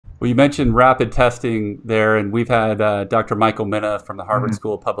Well, you mentioned rapid testing there, and we've had Dr. Michael Minna from the Harvard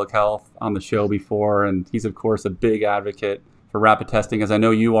School of Public Health on the show before, and he's, of course, a big advocate for rapid testing, as I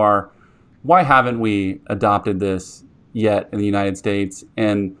know you are. Why haven't we adopted this yet in the United States?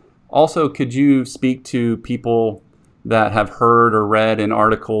 And also, could you speak to people that have heard or read in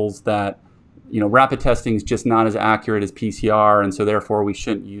articles that, rapid testing is just not as accurate as PCR, and so therefore we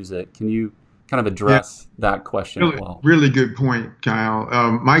shouldn't use it? Can you kind of address that question as well? Really good point, Kyle.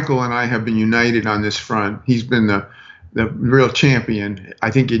 Michael and I have been united on this front. He's been the real champion.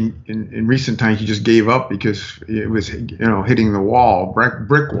 I think in recent times he just gave up because it was hitting the wall,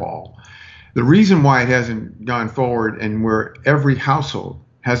 brick wall. The reason why it hasn't gone forward, and where every household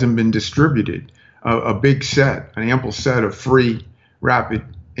hasn't been distributed a big set, an ample set of free rapid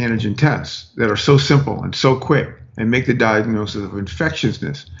antigen tests that are so simple and so quick and make the diagnosis of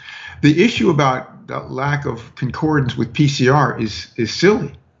infectiousness. The issue about the lack of concordance with PCR is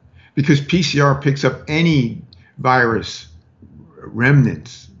silly, because PCR picks up any virus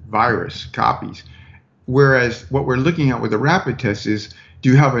remnants, virus copies, whereas what we're looking at with a rapid test is, do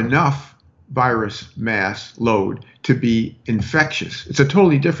you have enough virus mass load to be infectious? It's a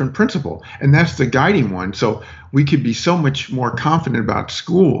totally different principle, and that's the guiding one. So we could be so much more confident about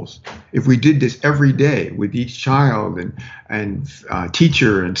schools if we did this every day with each child and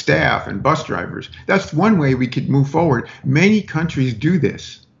teacher and staff and bus drivers. That's one way we could move forward. Many countries do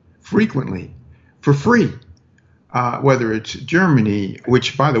this frequently for free. Whether it's Germany,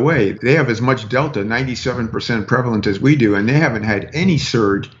 which, by the way, they have as much Delta, 97% prevalent as we do, and they haven't had any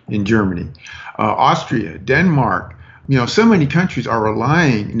surge in Germany. Austria, Denmark, so many countries are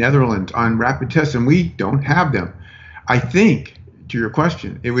relying, Netherlands, on rapid tests, and we don't have them. I think, to your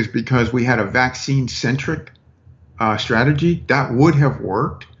question, it was because we had a vaccine-centric strategy that would have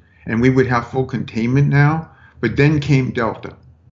worked, and we would have full containment now. But then came Delta.